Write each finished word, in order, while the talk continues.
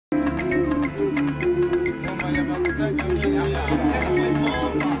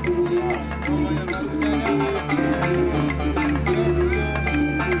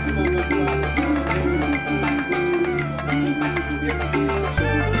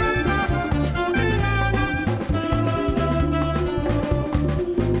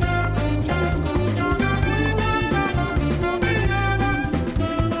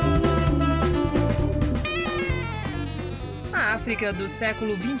África do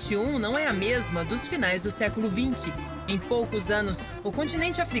século XXI não é a mesma dos finais do século XX. Em poucos anos, o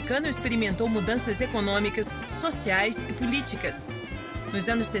continente africano experimentou mudanças econômicas, sociais e políticas. Nos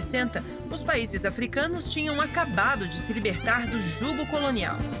anos 60, os países africanos tinham acabado de se libertar do jugo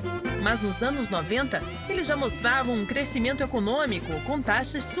colonial. Mas nos anos 90, eles já mostravam um crescimento econômico com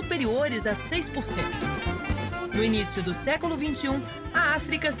taxas superiores a 6%. No início do século XXI, a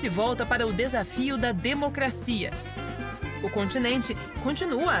África se volta para o desafio da democracia. O continente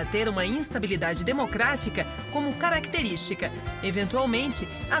continua a ter uma instabilidade democrática como característica. Eventualmente,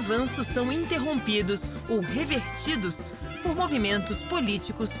 avanços são interrompidos ou revertidos por movimentos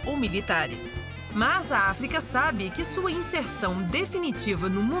políticos ou militares. Mas a África sabe que sua inserção definitiva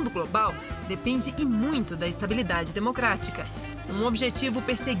no mundo global depende e muito da estabilidade democrática. Um objetivo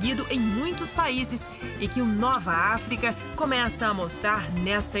perseguido em muitos países e que o Nova África começa a mostrar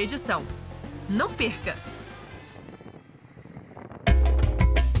nesta edição. Não perca!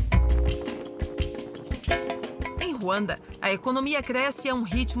 Em Ruanda, a economia cresce a um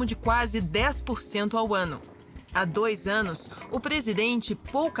ritmo de quase 10% ao ano. Há 2 anos, o presidente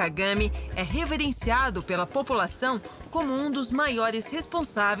Paul Kagame é reverenciado pela população como um dos maiores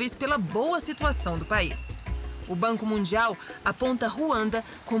responsáveis pela boa situação do país. O Banco Mundial aponta Ruanda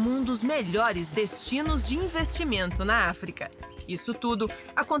como um dos melhores destinos de investimento na África. Isso tudo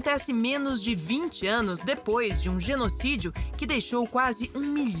acontece menos de 20 anos depois de um genocídio que deixou quase 1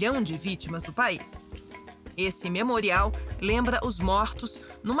 milhão de vítimas no país. Esse memorial lembra os mortos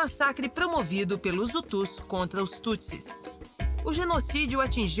no massacre promovido pelos Hutus contra os Tutsis. O genocídio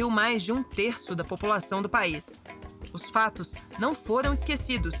atingiu mais de 1/3 da população do país. Os fatos não foram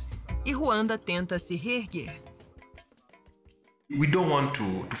esquecidos e Ruanda tenta se reerguer. We don't want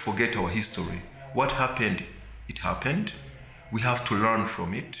to forget our history. What happened, it happened. We have to learn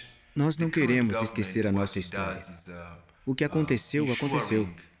from it. Nós não queremos esquecer a nossa história. O que aconteceu, aconteceu.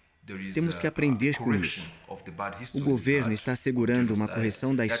 Temos que aprender com isso. O governo está assegurando uma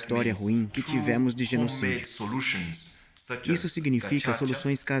correção da história ruim que tivemos de genocídio. Isso significa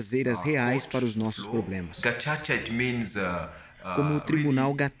soluções caseiras reais para os nossos problemas. Como o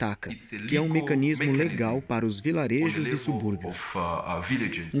Tribunal Gataka, que é um mecanismo legal para os vilarejos e subúrbios.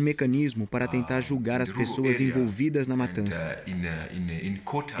 Um mecanismo para tentar julgar as pessoas envolvidas na matança.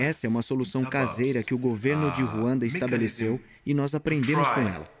 Essa é uma solução caseira que o governo de Ruanda estabeleceu e nós aprendemos com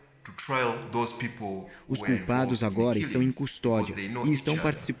ela. Os culpados agora estão em custódia e estão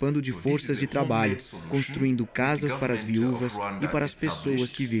participando de forças de trabalho, construindo casas para as viúvas e para as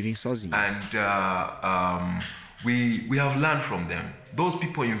pessoas que vivem sozinhas. We have learned from them. Those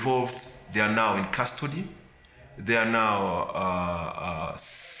people involved, they are now in custody. They are now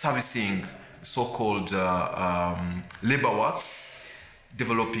servicing so-called labor works,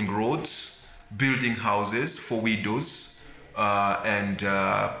 developing roads, building houses for widows and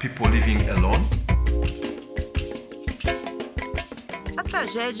people living alone. A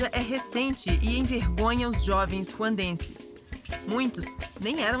tragédia é recente e envergonha os jovens ruandenses. Muitos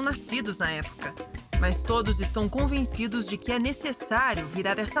nem eram nascidos na época. Mas todos estão convencidos de que é necessário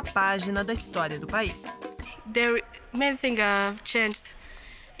virar essa página da história do país.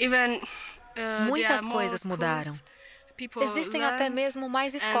 Muitas coisas mudaram. Existem até mesmo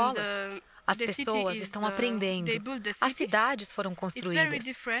mais escolas. As pessoas estão aprendendo. As cidades foram construídas.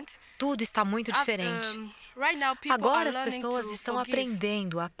 Tudo está muito diferente. Agora as pessoas estão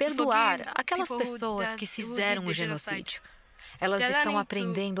aprendendo a perdoar aquelas pessoas que fizeram o genocídio. Elas estão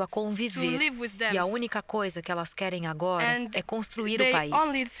aprendendo a conviver e a única coisa que elas querem agora é construir o país.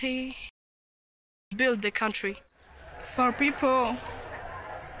 For people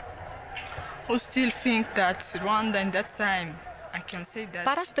who still think that Rwanda in that time, I can say that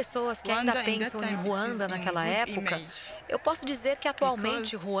para as pessoas que ainda pensam em Ruanda naquela época, eu posso dizer que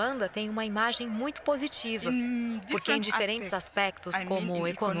atualmente Ruanda tem uma imagem muito positiva, porque em diferentes aspectos como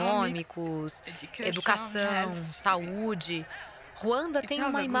econômicos, educação, saúde, Ruanda tem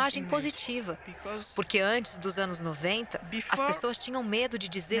uma imagem positiva, porque antes dos anos 90, as pessoas tinham medo de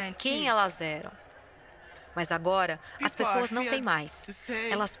dizer quem elas eram. Mas agora, as pessoas não têm mais.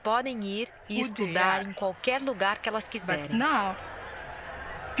 Elas podem ir e estudar em qualquer lugar que elas quiserem. But now,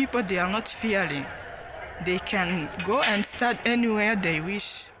 people they are not fearing. They can go and study anywhere they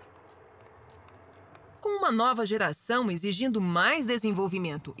wish. Com uma nova geração exigindo mais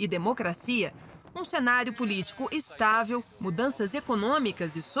desenvolvimento e democracia, um cenário político estável, mudanças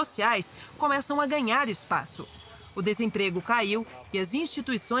econômicas e sociais começam a ganhar espaço. O desemprego caiu e as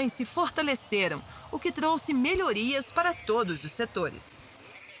instituições se fortaleceram, o que trouxe melhorias para todos os setores.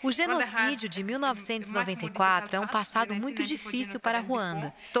 O genocídio de 1994 é um passado muito difícil para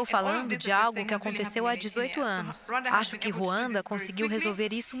Ruanda. Estou falando de algo que aconteceu há 18 anos. Acho que Ruanda conseguiu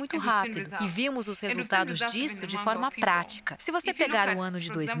resolver isso muito rápido e vimos os resultados disso de forma prática. Se você pegar o ano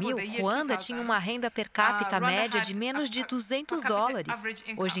de 2000, Ruanda tinha uma renda per capita média de menos de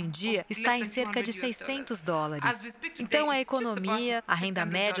 $200. Hoje em dia, está em cerca de $600. Então, a economia, a renda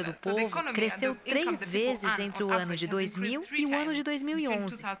média do povo, cresceu 3 vezes entre o ano de 2000 e o ano de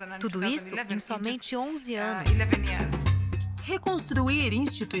 2011. Tudo isso em somente 11 anos. Reconstruir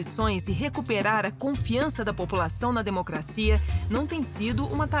instituições e recuperar a confiança da população na democracia não tem sido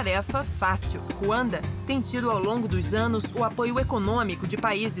uma tarefa fácil. Ruanda tem tido ao longo dos anos o apoio econômico de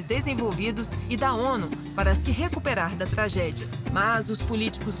países desenvolvidos e da ONU para se recuperar da tragédia. Mas os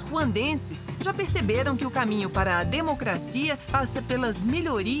políticos ruandenses já perceberam que o caminho para a democracia passa pelas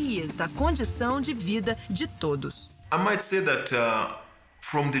melhorias da condição de vida de todos. I might say that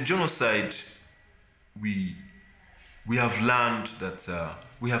from the genocide we have learned that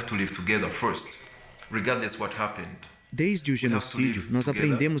we have to live together first, regardless what happened. Desde o genocídio, nós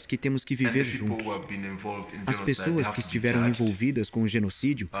aprendemos que temos que viver juntos. As pessoas que estiveram envolvidas com o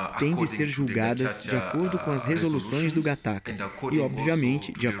genocídio têm de ser julgadas de acordo com as resoluções do Gattaca e,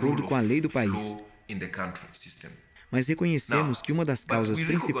 obviamente, de acordo com a lei do país. Mas reconhecemos que uma das causas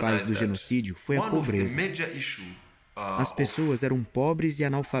principais do genocídio foi a pobreza. As pessoas eram pobres e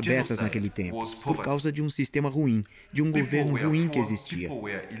analfabetas naquele tempo, por causa de um sistema ruim, de um governo ruim que existia.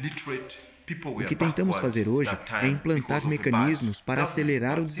 O que tentamos fazer hoje é implantar mecanismos para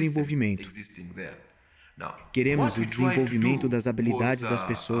acelerar o desenvolvimento. Queremos o desenvolvimento das habilidades das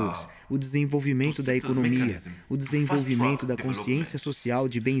pessoas, o desenvolvimento da economia, o desenvolvimento da consciência social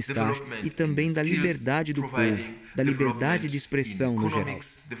de bem-estar e também da liberdade do povo, da liberdade de expressão no geral.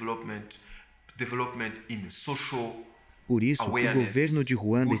 Por isso, o governo de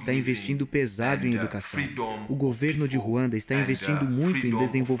Ruanda está investindo pesado em educação. O governo de Ruanda está investindo muito em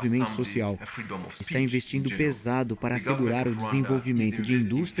desenvolvimento social. Está investindo pesado para assegurar o desenvolvimento de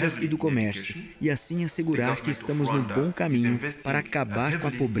indústrias e do comércio, e assim assegurar que estamos no bom caminho para acabar com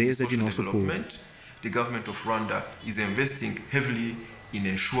a pobreza de nosso povo. The government of Rwanda is investing heavily in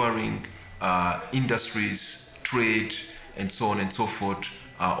ensuring industries, trade, and so on and so forth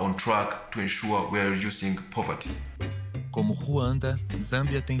are on track to ensure we are reducing poverty. Como Ruanda,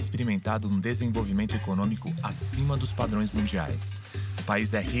 Zâmbia tem experimentado um desenvolvimento econômico acima dos padrões mundiais. O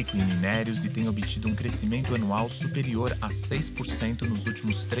país é rico em minérios e tem obtido um crescimento anual superior a 6% nos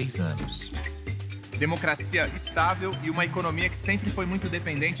últimos 3 anos. Democracia estável e uma economia que sempre foi muito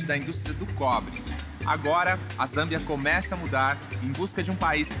dependente da indústria do cobre. Agora, a Zâmbia começa a mudar em busca de um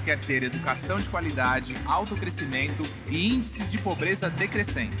país que quer ter educação de qualidade, alto crescimento e índices de pobreza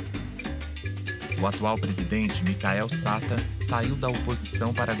decrescentes. O atual presidente, Michael Sata, saiu da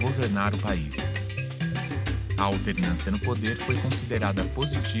oposição para governar o país. A alternância no poder foi considerada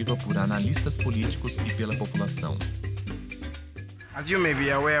positiva por analistas políticos e pela população.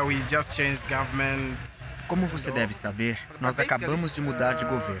 Como você deve saber, nós acabamos de mudar de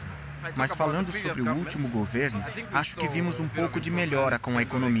governo. Mas falando sobre o último governo, acho que vimos um pouco de melhora com a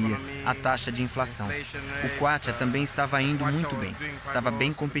economia, a taxa de inflação. O Kwacha também estava indo muito bem, estava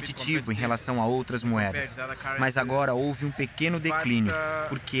bem competitivo em relação a outras moedas. Mas agora houve um pequeno declínio,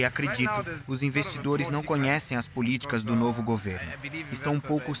 porque, acredito, os investidores não conhecem as políticas do novo governo. Estão um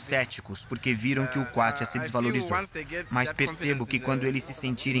pouco céticos, porque viram que o Kwacha se desvalorizou. Mas percebo que quando eles se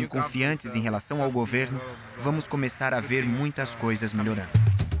sentirem confiantes em relação ao governo, vamos começar a ver muitas coisas melhorando.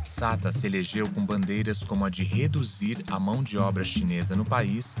 Sata se elegeu com bandeiras como a de reduzir a mão de obra chinesa no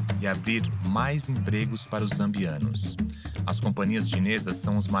país e abrir mais empregos para os zambianos. As companhias chinesas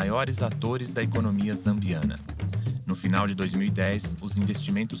são os maiores atores da economia zambiana. No final de 2010, os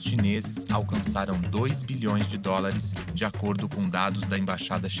investimentos chineses alcançaram $2 bilhões, de acordo com dados da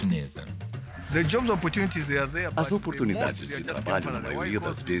embaixada chinesa. As oportunidades de trabalho, na maioria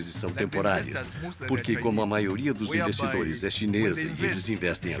das vezes, são temporárias, porque como a maioria dos investidores é chinesa e eles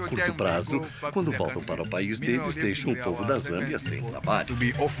investem a curto prazo, quando voltam para o país deles, deixam o povo da Zâmbia sem trabalho.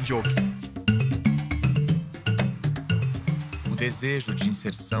 O desejo de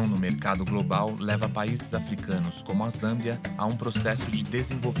inserção no mercado global leva países africanos como a Zâmbia a um processo de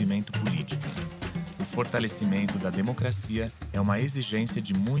desenvolvimento político. O fortalecimento da democracia é uma exigência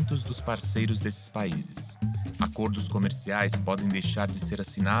de muitos dos parceiros desses países. Acordos comerciais podem deixar de ser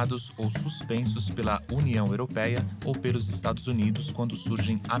assinados ou suspensos pela União Europeia ou pelos Estados Unidos quando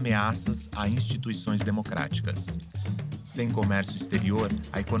surgem ameaças a instituições democráticas. Sem comércio exterior,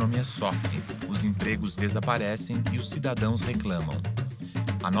 a economia sofre, os empregos desaparecem e os cidadãos reclamam.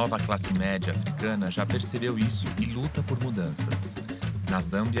 A nova classe média africana já percebeu isso e luta por mudanças. Na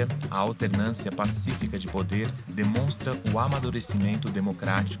Zâmbia, a alternância pacífica de poder demonstra o amadurecimento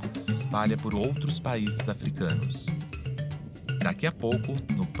democrático que se espalha por outros países africanos. Daqui a pouco,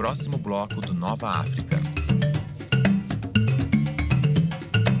 no próximo bloco do Nova África.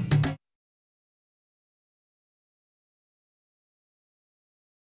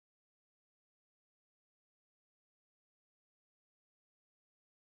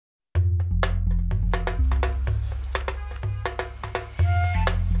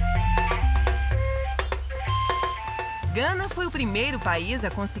 Gana foi o primeiro país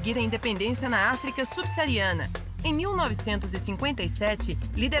a conseguir a independência na África subsaariana, em 1957,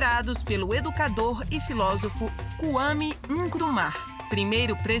 liderados pelo educador e filósofo Kwame Nkrumah.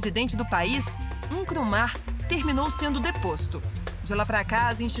 Primeiro presidente do país, Nkrumah terminou sendo deposto. De lá para cá,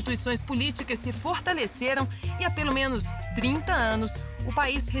 as instituições políticas se fortaleceram e há pelo menos 30 anos o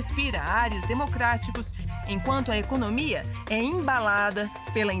país respira ares democráticos, enquanto a economia é embalada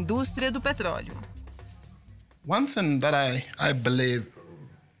pela indústria do petróleo.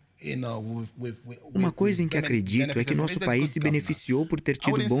 Uma coisa em que acredito é que nosso país se beneficiou por ter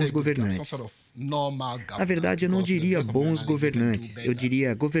tido bons governantes. Na verdade, eu não diria bons governantes, eu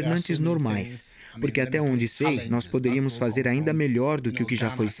diria governantes normais, porque até onde sei, nós poderíamos fazer ainda melhor do que o que já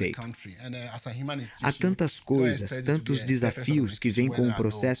foi feito. Há tantas coisas, tantos desafios que vêm com o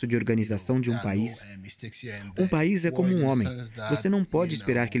processo de organização de um país. Um país é como um homem. Você não pode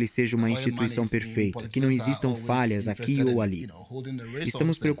esperar que ele seja uma instituição perfeita, que não existam falhas aqui ou ali.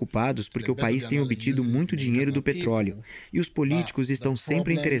 Estamos preocupados porque o país tem obtido muito dinheiro do petróleo e os políticos estão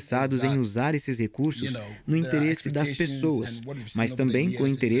sempre interessados em usar esses recursos no interesse das pessoas, mas também com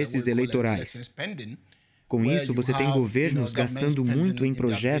interesses eleitorais. Com isso, você tem governos gastando muito em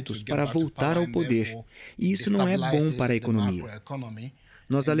projetos para voltar ao poder, e isso não é bom para a economia.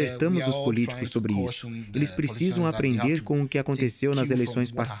 Nós alertamos os políticos sobre isso. Eles precisam aprender com o que aconteceu nas eleições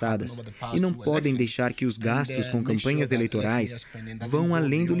passadas e não podem deixar que os gastos com campanhas eleitorais vão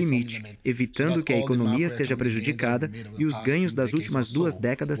além do limite, evitando que a economia seja prejudicada e os ganhos das últimas 2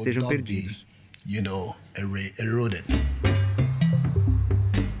 décadas sejam perdidos.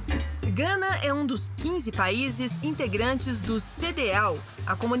 Gana é um dos 15 países integrantes do CEDEAO,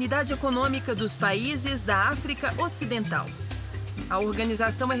 a Comunidade Econômica dos Países da África Ocidental. A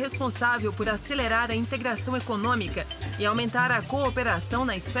organização é responsável por acelerar a integração econômica e aumentar a cooperação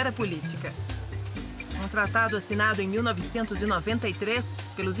na esfera política. Um tratado assinado em 1993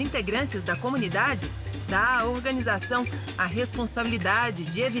 pelos integrantes da comunidade dá à organização a responsabilidade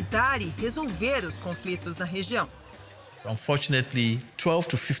de evitar e resolver os conflitos na região. Unfortunately, 12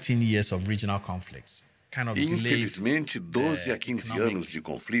 to 15 years of regional conflicts Infelizmente, 12 a 15 anos de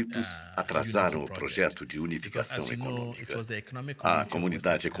conflitos atrasaram o projeto de unificação econômica. A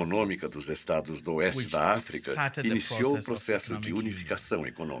Comunidade Econômica dos Estados do Oeste da África iniciou o processo de unificação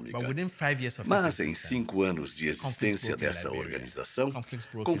econômica. Mas em 5 anos de existência dessa organização,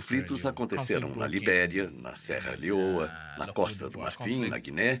 conflitos aconteceram na Libéria, na Serra Leoa, na Costa do Marfim, na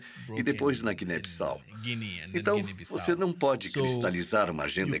Guiné e depois na Guiné-Bissau. Então, você não pode cristalizar uma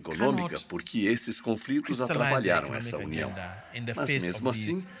agenda econômica porque esses conflitos atrapalharam essa união. Mas, mesmo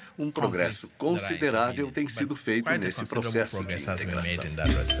assim, um progresso considerável tem sido feito nesse processo de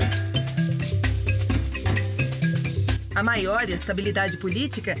integração. A maior estabilidade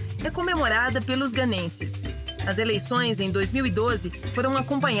política é comemorada pelos ganenses. As eleições em 2012 foram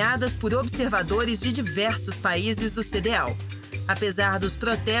acompanhadas por observadores de diversos países do CEDEAO. Apesar dos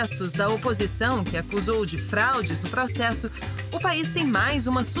protestos da oposição, que acusou de fraudes no processo, o país tem mais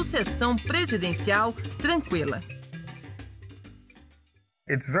uma sucessão presidencial tranquila.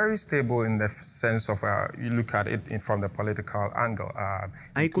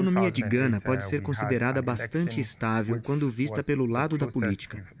 A economia de Gana pode ser considerada bastante estável quando vista pelo lado da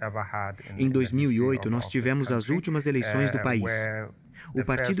política. Em 2008, nós tivemos as últimas eleições do país. O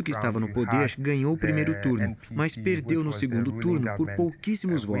partido que estava no poder ganhou o primeiro turno, mas perdeu no segundo turno por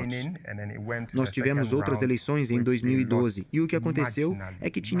pouquíssimos votos. Nós tivemos outras eleições em 2012 e o que aconteceu é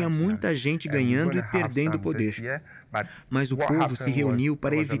que tinha muita gente ganhando e perdendo o poder. Mas o povo se reuniu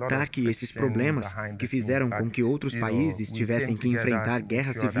para evitar que esses problemas, que fizeram com que outros países tivessem que enfrentar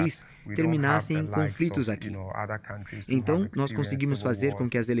guerras civis, terminassem em conflitos aqui. Então, nós conseguimos fazer com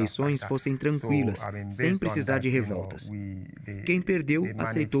que as eleições fossem tranquilas, sem precisar de revoltas. Quem perdeu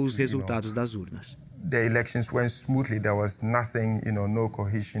aceitou os resultados das urnas. The elections went smoothly. There was nothing, no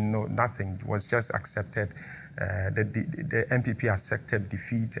cohesion, nothing. It was just accepted. The MPP accepted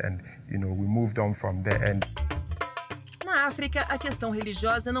defeat, and we moved on from there. Na África, a questão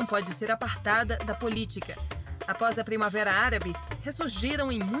religiosa não pode ser apartada da política. Após a Primavera Árabe, ressurgiram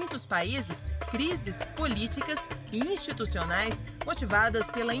em muitos países crises políticas e institucionais motivadas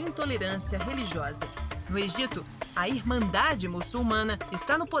pela intolerância religiosa. No Egito, a Irmandade Muçulmana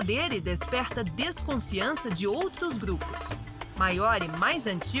está no poder e desperta desconfiança de outros grupos. Maior e mais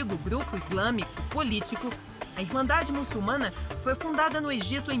antigo grupo islâmico político, a Irmandade Muçulmana foi fundada no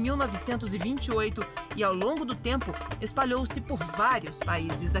Egito em 1928 e, ao longo do tempo, espalhou-se por vários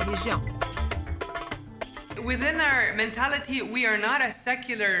países da região.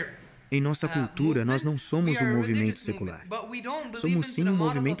 Em nossa cultura, nós não somos um movimento secular. Somos sim um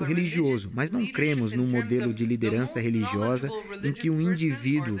movimento religioso, mas não cremos num modelo de liderança religiosa em que um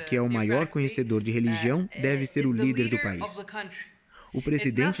indivíduo, que é o maior conhecedor de religião, deve ser o líder do país. O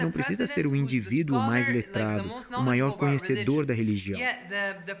presidente não precisa ser o indivíduo mais letrado, o maior conhecedor da religião.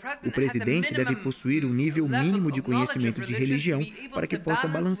 O presidente deve possuir um nível mínimo de conhecimento de religião para que possa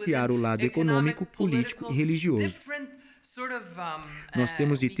balancear o lado econômico, político e religioso. Nós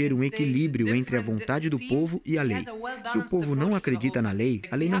temos de ter um equilíbrio entre a vontade do povo e a lei. Se o povo não acredita na lei,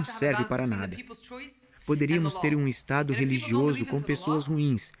 a lei não serve para nada. Poderíamos ter um Estado religioso com pessoas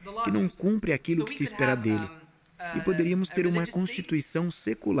ruins, que não cumpre aquilo que se espera dele. E poderíamos ter uma Constituição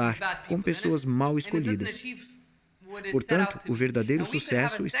secular, com pessoas mal escolhidas. Portanto, o verdadeiro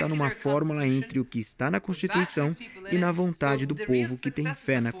sucesso está numa fórmula entre o que está na Constituição e na vontade do povo que tem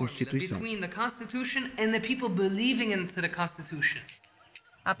fé na Constituição.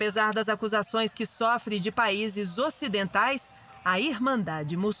 Apesar das acusações que sofre de países ocidentais, a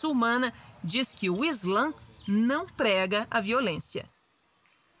Irmandade Muçulmana diz que o Islã não prega a violência.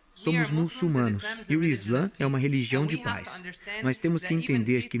 Somos muçulmanos e o Islã é uma religião de paz. Nós temos que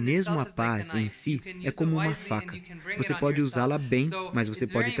entender que mesmo a paz em si é como uma faca. Você pode usá-la bem, mas você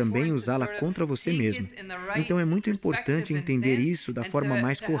pode também usá-la contra você mesmo. Então é muito importante entender isso da forma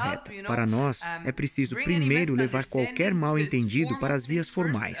mais correta. Para nós, é preciso primeiro levar qualquer mal-entendido para as vias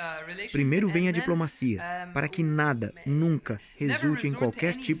formais. Primeiro vem a diplomacia, para que nada, nunca, resulte em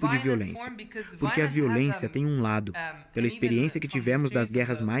qualquer tipo de violência. Porque a violência tem um lado. Pela experiência que tivemos das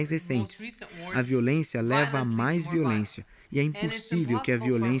guerras mais recentes, a violência leva a mais violência e é impossível que a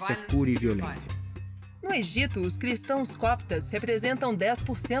violência cure violência. No Egito, os cristãos coptas representam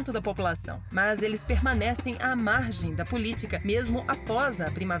 10% da população, mas eles permanecem à margem da política mesmo após a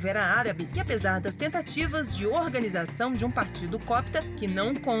Primavera Árabe e apesar das tentativas de organização de um partido copta que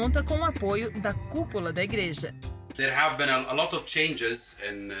não conta com o apoio da cúpula da igreja. There have been a lot of changes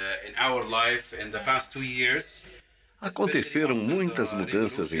in our life in the past 2 years. Aconteceram muitas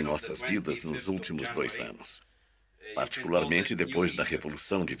mudanças em nossas vidas nos últimos 2 anos, particularmente depois da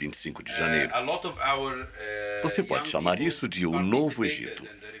Revolução de 25 de janeiro. Você pode chamar isso de o Novo Egito.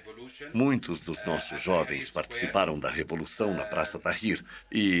 Muitos dos nossos jovens participaram da Revolução na Praça Tahrir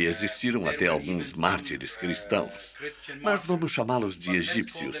e existiram até alguns mártires cristãos. Mas vamos chamá-los de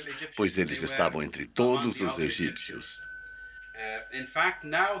egípcios, pois eles estavam entre todos os egípcios.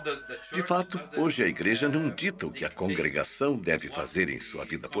 De fato, hoje a igreja não dita o que a congregação deve fazer em sua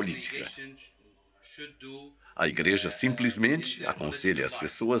vida política. A igreja simplesmente aconselha as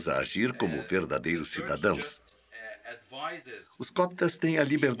pessoas a agir como verdadeiros cidadãos. Os coptas têm a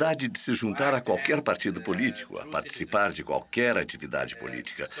liberdade de se juntar a qualquer partido político, a participar de qualquer atividade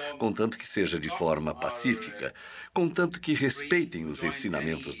política, contanto que seja de forma pacífica, contanto que respeitem os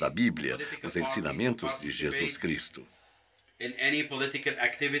ensinamentos da Bíblia, os ensinamentos de Jesus Cristo. In any political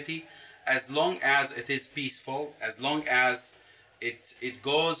activity, as long as it is peaceful, as long as it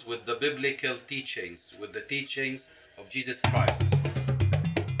goes with the biblical teachings, with the teachings of Jesus Christ.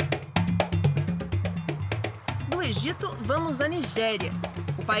 Do Egito, vamos à Nigéria.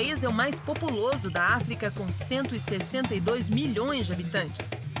 O país é o mais populoso da África, com 162 milhões de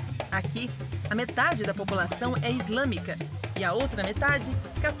habitantes. Aqui, a metade da população é islâmica e a outra metade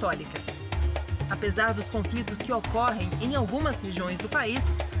católica. Apesar dos conflitos que ocorrem em algumas regiões do país,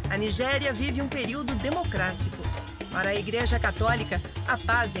 a Nigéria vive um período democrático. Para a Igreja Católica, a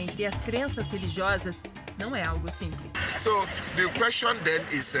paz entre as crenças religiosas não é algo simples.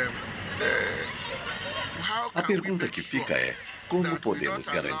 A pergunta que fica é: como podemos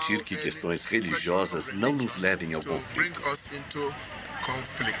garantir que questões religiosas não nos levem ao conflito?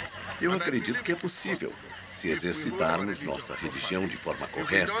 Eu acredito que é possível, se exercitarmos nossa religião de forma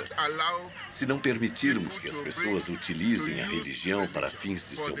correta, se não permitirmos que as pessoas utilizem a religião para fins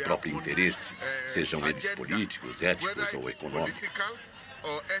de seu próprio interesse, sejam eles políticos, éticos ou econômicos.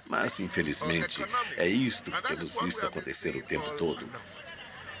 Mas, infelizmente, é isto que temos visto acontecer o tempo todo.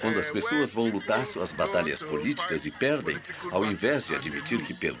 Quando as pessoas vão lutar suas batalhas políticas e perdem, ao invés de admitir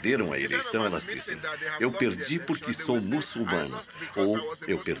que perderam a eleição, elas dizem: eu perdi porque sou muçulmano, ou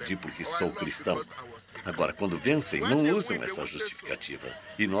eu perdi porque sou cristão. Agora, quando vencem, não usam essa justificativa.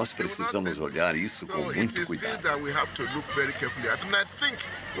 E nós precisamos olhar isso com muito cuidado.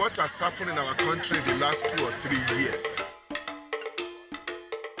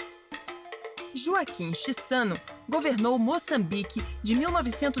 Joaquim Chissano governou Moçambique de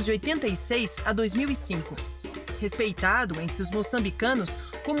 1986 a 2005. Respeitado entre os moçambicanos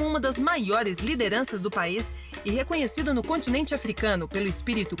como uma das maiores lideranças do país e reconhecido no continente africano pelo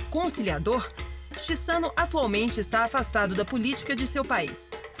espírito conciliador, Chissano atualmente está afastado da política de seu país,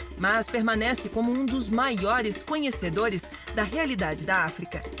 mas permanece como um dos maiores conhecedores da realidade da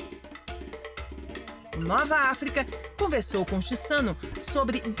África. O Nova África conversou com Chissano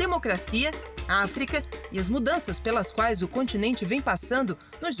sobre democracia, África e as mudanças pelas quais o continente vem passando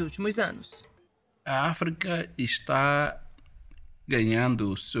nos últimos anos. A África está ganhando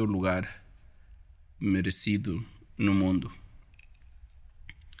o seu lugar merecido no mundo.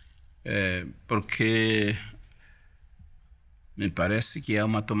 Porque me parece que há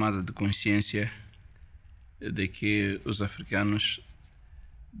uma tomada de consciência de que os africanos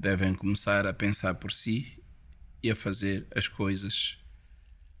devem começar a pensar por si e a fazer as coisas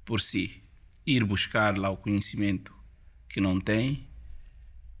por si. Ir buscar lá o conhecimento que não têm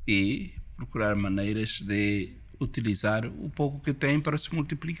e procurar maneiras de utilizar o pouco que têm para se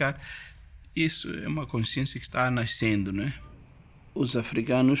multiplicar. Isso é uma consciência que está nascendo, né? Os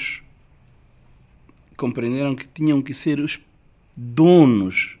africanos compreenderam que tinham que ser os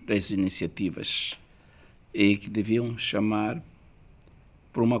donos das iniciativas e que deviam chamar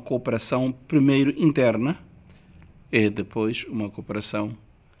por uma cooperação primeiro interna e depois uma cooperação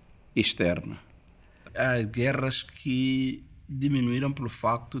externa. Há guerras que diminuíram pelo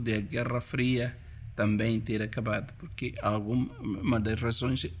facto de a Guerra Fria também ter acabado, porque uma das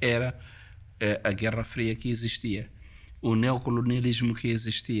razões era a Guerra Fria que existia, o neocolonialismo que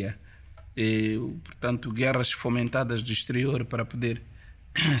existia, e, portanto, guerras fomentadas do exterior para poder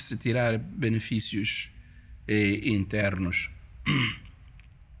se tirar benefícios internos.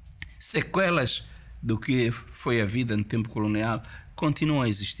 Sequelas do que foi a vida no tempo colonial continuam a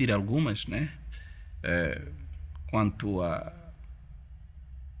existir algumas, né? Quanto à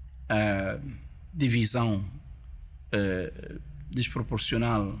divisão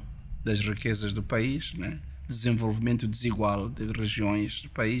desproporcional das riquezas do país, né? Desenvolvimento desigual de regiões do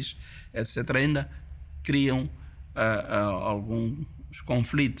país, etc., ainda criam alguns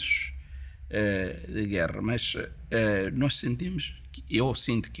conflitos de guerra. Mas nós sentimos, eu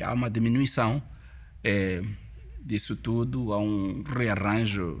sinto que há uma diminuição disso tudo, há um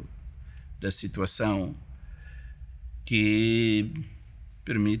rearranjo da situação que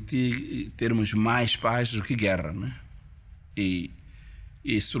permite termos mais paz do que guerra, né? E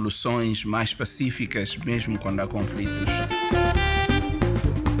soluções mais pacíficas, mesmo quando há conflitos.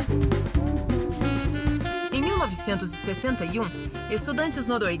 Em 1961, estudantes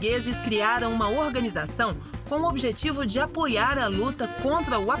noruegueses criaram uma organização com o objetivo de apoiar a luta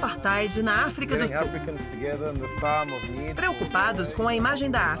contra o apartheid na África do Sul. Preocupados com a imagem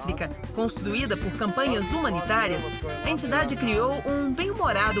da África, construída por campanhas humanitárias, a entidade criou um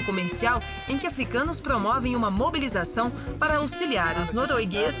bem-humorado comercial em que africanos promovem uma mobilização para auxiliar os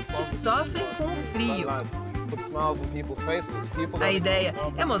noruegueses que sofrem com o frio. A ideia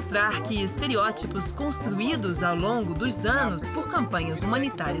é mostrar que estereótipos construídos ao longo dos anos por campanhas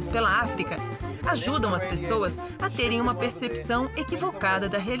humanitárias pela África ajudam as pessoas a terem uma percepção equivocada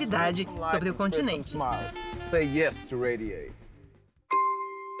da realidade sobre o continente.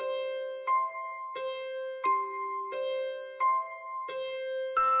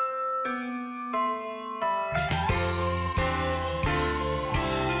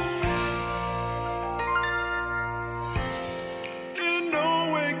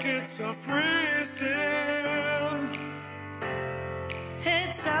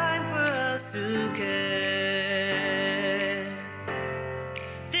 It's time for us to care.